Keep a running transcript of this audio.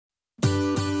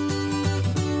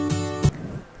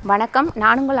வணக்கம்,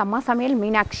 நான் உங்கள் அம்மா சமையல்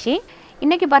மீனாட்சி.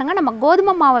 இன்றைக்கி பாருங்கள், நம்ம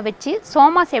கோதுமை மாவை வச்சு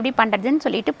சோமாஸ் எப்படி பண்ணுறதுன்னு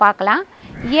சொல்லிட்டு பார்க்கலாம்.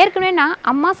 ஏற்கனவே நான்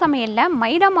அம்மா சமையலில்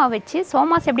மைதா மாவு வச்சு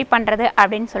சோமாஸ் எப்படி பண்ணுறது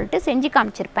அப்படின்னு சொல்லிட்டு செஞ்சு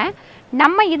காமிச்சிருப்பேன்.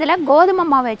 நம்ம இதில் கோதுமை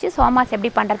மாவை வச்சு சோமாஸ்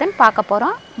எப்படி பண்ணுறதுன்னு பார்க்க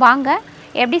போகிறோம். வாங்க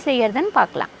எப்படி செய்கிறதுன்னு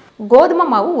பார்க்கலாம். கோதுமை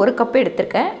மாவு 1 கப்பு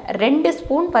எடுத்திருக்கேன். 2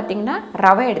 ஸ்பூன் பார்த்திங்கன்னா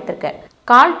ரவை எடுத்திருக்கேன்.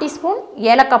 1/4 டீஸ்பூன்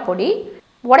ஏலக்காய் பொடி.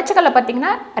 உடச்சக்கல்லை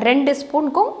பார்த்திங்கன்னா 2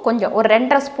 ஸ்பூனுக்கும் கொஞ்சம் ஒரு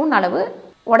 2.5 ஸ்பூன் அளவு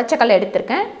உடச்சக்கல்லை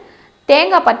எடுத்திருக்கேன்.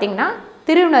 தேங்காய் பார்த்திங்கன்னா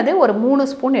திருவினது ஒரு 3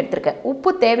 ஸ்பூன் எடுத்திருக்கேன். உப்பு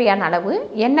தேவையான அளவு,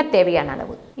 எண்ணெய் தேவையான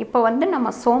அளவு. இப்போ நம்ம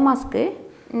சோமாஸ்க்கு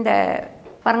இந்த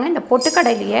பாருங்கள், இந்த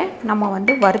பொட்டுக்கடலையை நம்ம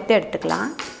வறுத்து எடுத்துக்கலாம்.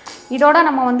 இதோட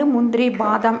நம்ம முந்திரி,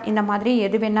 பாதாம் இந்த மாதிரி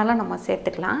எது வேணாலும் நம்ம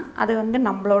சேர்த்துக்கலாம். அது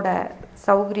நம்மளோட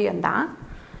சௌகரியம்தான்.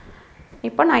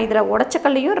 இப்போ நான் இதில்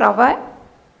உடச்சக்கல்லையும் ரவை,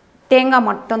 தேங்காய்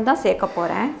மட்டும்தான் சேர்க்க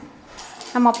போகிறேன்.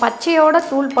 நம்ம பச்சையோடு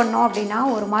தூள் பண்ணோம் அப்படின்னா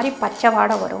ஒரு மாதிரி பச்சை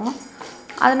வாடை வரும்.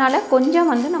 அதனால் கொஞ்சம்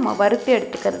நம்ம வறுத்து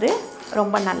எடுத்துக்கிறது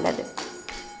ரொம்ப நல்லது.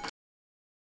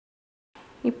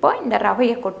 இப்போ இந்த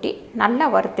ரவையை கொட்டி நல்லா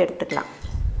வறுத்து எடுத்துக்கலாம்.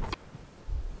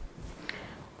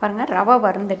 பாருங்கள், ரவை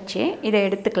வறுந்துடுச்சு. இதை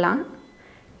எடுத்துக்கலாம்.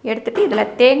 எடுத்துகிட்டு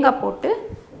இதில் தேங்காய் போட்டு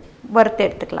வறுத்து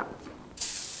எடுத்துக்கலாம்.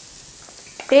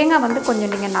 தேங்காய்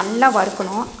கொஞ்சம் நீங்கள் நல்லா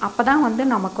வறுக்கணும். அப்போ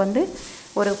தான் நமக்கு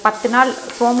ஒரு 10 நாள்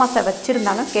சோமாஸை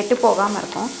வச்சுருந்தாலும் கெட்டு போகாமல்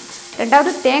இருக்கும்.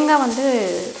 ரெண்டாவது தேங்காய்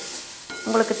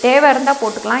உங்களுக்கு தேவை இருந்தால்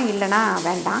போட்டுக்கலாம், இல்லைனா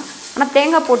வேண்டாம். ஆனால்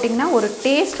தேங்காய் போட்டிங்கன்னா ஒரு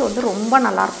டேஸ்ட் ரொம்ப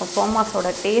நல்லாயிருக்கும். சோமாஸோட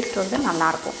டேஸ்ட்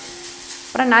நல்லாயிருக்கும்.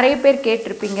 அப்புறம் நிறைய பேர்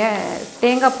கேட்டிருப்பீங்க,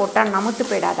 தேங்காய் போட்டால் நமுத்து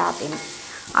போயிடாதா அப்படின்னு.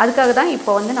 அதுக்காக தான்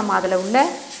இப்போ நம்ம அதில் உள்ள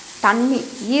தண்ணி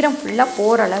ஈரம் ஃபுல்லாக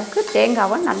போகிற அளவுக்கு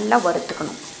தேங்காவை நல்லா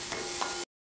வறுத்துக்கணும்.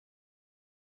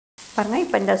 பாருங்கள்,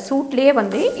 இப்போ இந்த சூட்லேயே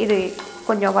இது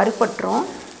கொஞ்சம் வறுபட்டுரும்.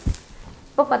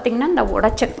 இப்போ பார்த்திங்கன்னா இந்த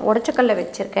உடச்சக்கல்லை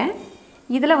வச்சுருக்கேன்.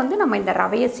 இதில் நம்ம இந்த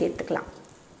ரவையை சேர்த்துக்கலாம்.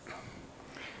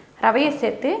 ரவையை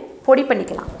சேர்த்து பொடி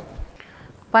பண்ணிக்கலாம்.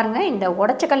 பாருங்கள், இந்த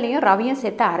உடச்சக்கல்லையும் ரவையும்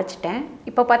சேர்த்து அரைச்சிட்டேன்.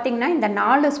 இப்போ பார்த்திங்கன்னா இந்த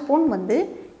 4 ஸ்பூன்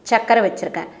சர்க்கரை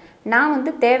வச்சுருக்கேன். நான்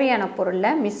தேவையான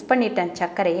பொருளில் மிஸ் பண்ணிட்டேன்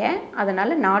சர்க்கரையை.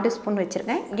 அதனால் 4 ஸ்பூன்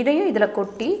வச்சுருக்கேன். இதையும் இதில்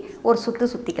கொட்டி ஒரு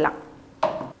சுற்றிக்கலாம்.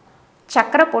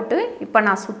 சர்க்கரை போட்டு இப்போ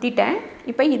நான் சுற்றிட்டேன்.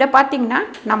 இப்போ இதை பார்த்திங்கன்னா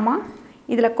நம்ம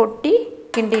இதில் கொட்டி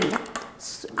கிண்டிடலாம்.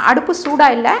 அடுப்பு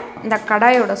சூடாக இல்லை, இந்த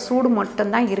கடாயோட சூடு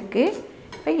மட்டும்தான் இருக்குது.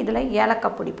 இப்போ இதில்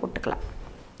ஏலக்காய் பொடி போட்டுக்கலாம்.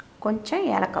 கொஞ்சம்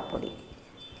ஏலக்காய் பொடி.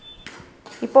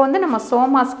 இப்போ நம்ம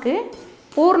சோமாஸ்க்கு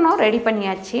பூர்ணம் ரெடி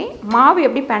பண்ணியாச்சு. மாவு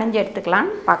எப்படி பிணைஞ்சு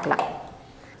எடுத்துக்கலான்னு பார்க்கலாம்.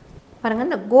 பாருங்கள்,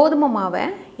 இந்த கோதுமை மாவை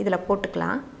இதில்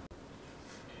போட்டுக்கலாம்.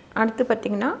 அடுத்து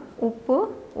பார்த்திங்கன்னா உப்பு,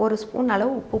 1 ஸ்பூன்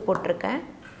அளவு உப்பு போட்டிருக்கேன்.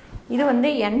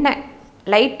 இது எண்ணெய்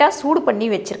லைட்டாக சூடு பண்ணி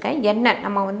வச்சுருக்கேன். எண்ணெய்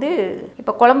நம்ம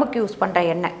இப்போ குழம்புக்கு யூஸ் பண்ணுற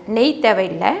எண்ணெய், நெய்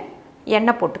தேவையில்லை,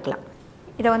 எண்ணெய் போட்டுக்கலாம்.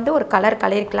 இதை ஒரு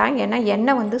கலரிக்கலாம். ஏன்னா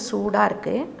எண்ணெய் சூடாக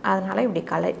இருக்குது, அதனால்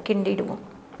இப்படி கிண்டிடுவோம்.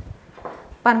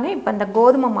 பாருங்கள், இப்போ இந்த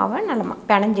கோதுமை மாவை நல்லா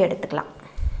பிணைஞ்சு எடுத்துக்கலாம்.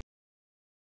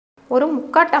 ஒரு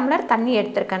 3/4 டம்ளர் தண்ணி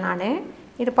எடுத்திருக்கேன் நான்.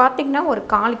 இது பார்த்திங்கன்னா ஒரு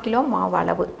 1/4 கிலோ மாவு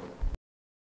அளவு.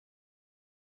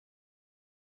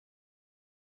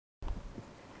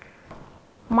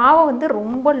 மாவை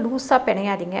ரொம்ப லூஸாக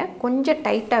பிணையாதீங்க, கொஞ்சம்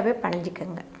டைட்டாகவே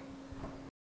பிணைஞ்சிக்கோங்க.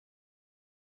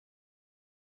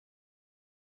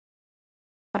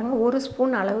 பாருங்கள், 1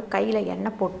 ஸ்பூன் அளவு கையில்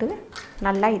எண்ணெய் போட்டு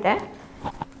நல்லா இதை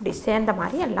இப்படி சேர்ந்த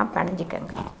மாதிரி எல்லாம்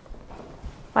பிணைஞ்சிக்கோங்க.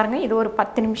 பாருங்கள், இது ஒரு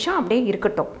 10 நிமிஷம் அப்படியே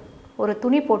இருக்கட்டும். ஒரு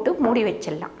துணி போட்டு மூடி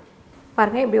வச்சிடலாம்.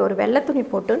 பாருங்கள், இப்படி ஒரு வெள்ளை துணி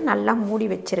போட்டு நல்லா மூடி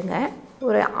வச்சுருங்க.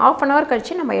 ஒரு 1/2 அன் ஹவர்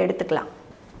கழித்து நம்ம எடுத்துக்கலாம்.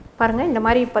 பாருங்கள், இந்த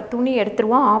மாதிரி இப்போ துணி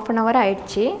எடுத்துருவோம். 1/2 அன் ஹவர்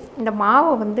ஆயிடுச்சு. இந்த மாவை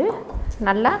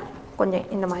நல்லா கொஞ்சம்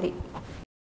இந்த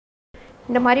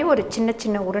மாதிரி ஒரு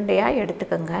சின்ன உருண்டையாக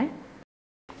எடுத்துக்கோங்க.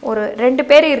 ஒரு 2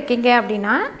 பேர் இருக்கீங்க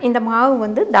அப்படின்னா இந்த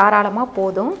மாவு தாராளமாக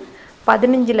போதும்.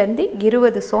 15லேருந்து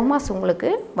 20 சோமாஸ்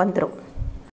உங்களுக்கு வந்துடும்.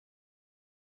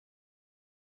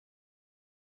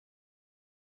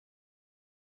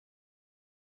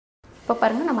 இப்போ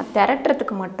பாருங்கள், நம்ம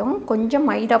திரட்டுறதுக்கு மட்டும் கொஞ்சம்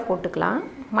மைதா போட்டுக்கலாம்.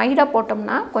 மைதா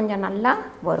போட்டோம்னா கொஞ்சம் நல்லா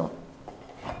வரும்.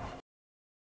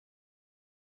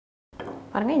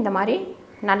 பாருங்கள், இந்த மாதிரி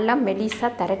நல்லா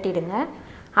மெலிசாக திரட்டிடுங்க.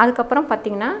 அதுக்கப்புறம்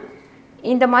பார்த்திங்கன்னா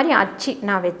இந்த மாதிரி அச்சு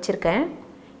நான் வச்சுருக்கேன்.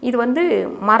 இது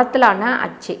மரத்திலான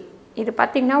அச்சு. இது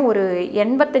பார்த்திங்கன்னா ஒரு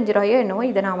 85 ரூபாயோ என்னவோ.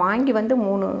 இதை நான் வாங்கி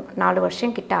 3-4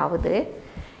 வருஷம் கிட்ட ஆகுது.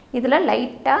 இதில்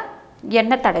லைட்டாக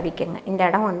எண்ணெய் தடவிக்கங்க. இந்த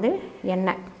இடம்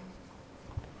எண்ணெய்.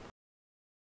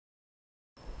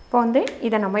 இப்போ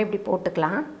இதை நம்ம இப்படி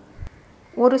போட்டுக்கலாம்.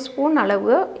 1 ஸ்பூன்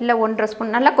அளவு இல்லை 1.5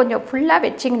 ஸ்பூன் நல்லா கொஞ்சம் ஃபுல்லாக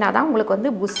வச்சிங்கன்னா தான்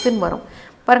உங்களுக்கு புஷ்ஷுன்னு வரும்.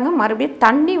 பாருங்கள், மறுபடியும்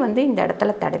தண்ணி இந்த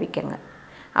இடத்துல தடவிக்கங்க.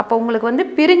 அப்போ உங்களுக்கு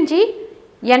பிரிஞ்சு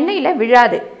எண்ணெயில்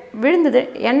விழாது.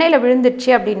 எண்ணெயில் விழுந்துடுச்சு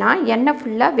அப்படின்னா எண்ணெய்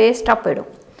ஃபுல்லாக வேஸ்ட்டாக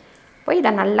போயிடும். இப்போ இதை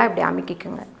நல்லா இப்படி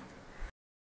அமுக்கிக்குங்க.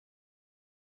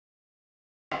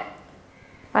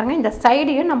 பாருங்கள், இந்த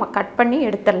சைடையும் நம்ம கட் பண்ணி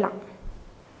எடுத்துடலாம்.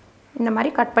 இந்த மாதிரி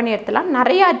கட் பண்ணி எடுத்துடலாம்.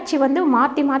 நிறைய அச்சு வந்து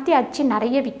மாற்றி மாற்றி அச்சு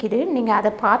நிறைய விற்கிது, நீங்கள்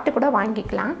அதை பார்த்து கூட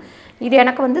வாங்கிக்கலாம். இது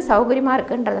எனக்கு வந்து சௌகரியமாக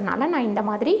இருக்குன்றதுனால நான் இந்த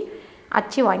மாதிரி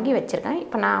அச்சு வாங்கி வச்சுருக்கேன்.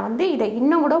 இப்போ நான் வந்து இதை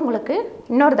இன்னும் கூட உங்களுக்கு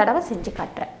இன்னொரு தடவை செஞ்சு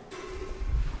காட்டுறேன்.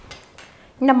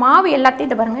 இந்த மாவு எல்லாத்தையும்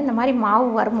இதை பாருங்கள், இந்த மாதிரி மாவு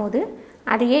வரும்போது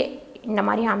அதையே இந்த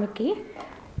மாதிரி அமுக்கி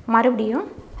மறுபடியும்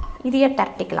இதையே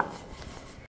தரட்டிக்கலாம்.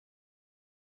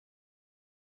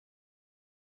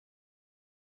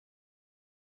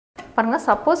 பாருங்கள்,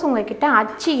 சப்போஸ் உங்கள்கிட்ட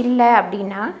அச்சு இல்லை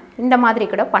அப்படின்னா இந்த மாதிரி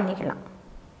கூட பண்ணிக்கலாம்.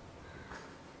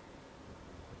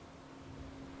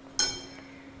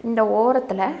 இந்த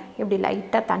ஓரத்தில் இப்படி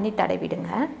லைட்டாக தண்ணி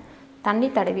தடவிடுங்க. தண்ணி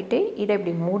தடவிட்டு இதை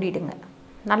இப்படி மூடிடுங்க.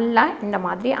 நல்லா இந்த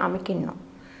மாதிரி அமுக்கிடணும்.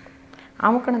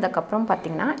 அமுக்கினதுக்கப்புறம்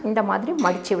பார்த்திங்கன்னா இந்த மாதிரி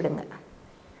மடித்து விடுங்க.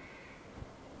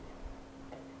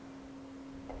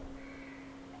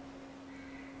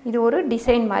 இது ஒரு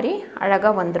டிசைன் மாதிரி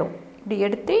அழகாக வந்துடும். இப்படி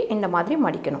எடுத்து இந்த மாதிரி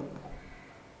மடிக்கணும்.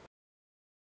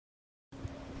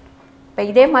 இப்போ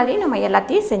இதே மாதிரி நம்ம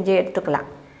எல்லாத்தையும் செஞ்சு எடுத்துக்கலாம்.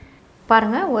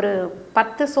 பாருங்கள், ஒரு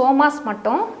 10 சோமாஸ்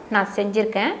மட்டும் நான்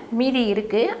செஞ்சுருக்கேன், மீதி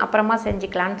இருக்குது, அப்புறமா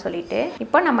செஞ்சுக்கலான்னு சொல்லிட்டு.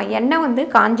 இப்போ நம்ம எண்ணெய் வந்து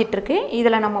காஞ்சிட்ருக்கு,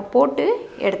 இதில் நம்ம போட்டு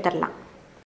எடுத்துடலாம்.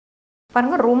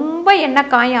 பாருங்கள், ரொம்ப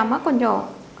எண்ணெய் காயாமல் கொஞ்சம்,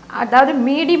 அதாவது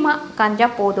மீடியமாக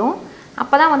காஞ்சால் போதும்.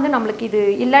 அப்போ தான் வந்து நம்மளுக்கு இது,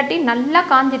 இல்லாட்டி நல்லா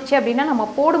காஞ்சிடுச்சு அப்படின்னா நம்ம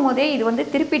போடும் போதே இது வந்து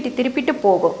திருப்பிட்டு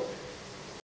போகும்.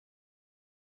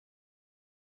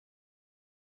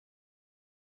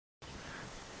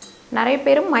 நிறைய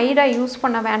பேர் மைதா யூஸ்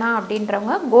பண்ண வேணாம்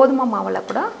அப்படின்றவங்க கோதுமை மாவில்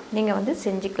கூட நீங்கள் வந்து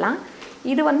செஞ்சுக்கலாம்.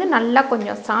 இது வந்து நல்லா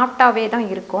கொஞ்சம் சாஃப்டாகவே தான்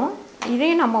இருக்கும். இதே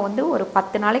நம்ம வந்து ஒரு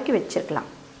 10 நாளைக்கு வச்சுருக்கலாம்.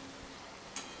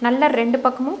 நல்லா 2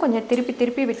 பக்கமும் கொஞ்சம்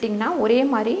திருப்பி விட்டிங்கன்னா ஒரே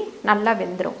மாதிரி நல்லா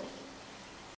வெந்துடும்.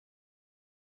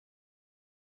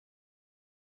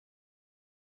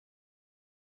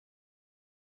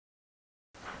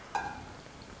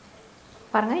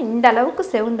 பாருங்கள், இந்த அளவுக்கு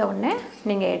செவந்த உடனே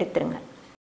நீங்கள் எடுத்துருங்க.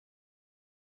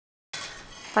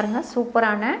 பாருங்கள்,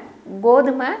 சூப்பரான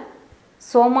கோதுமை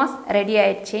சோமாஸ் ரெடி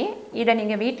ஆயிடுச்சு. இதை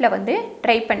நீங்கள் வீட்டில் வந்து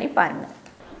ட்ரை பண்ணி பாருங்கள்.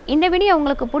 இந்த வீடியோ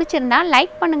உங்களுக்கு பிடிச்சிருந்தா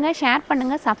லைக் பண்ணுங்கள், ஷேர்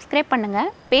பண்ணுங்கள், சப்ஸ்கிரைப்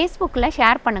பண்ணுங்கள், ஃபேஸ்புக்கில்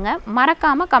ஷேர் பண்ணுங்கள்,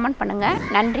 மறக்காமல் கமெண்ட் பண்ணுங்கள்.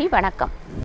 நன்றி, வணக்கம்.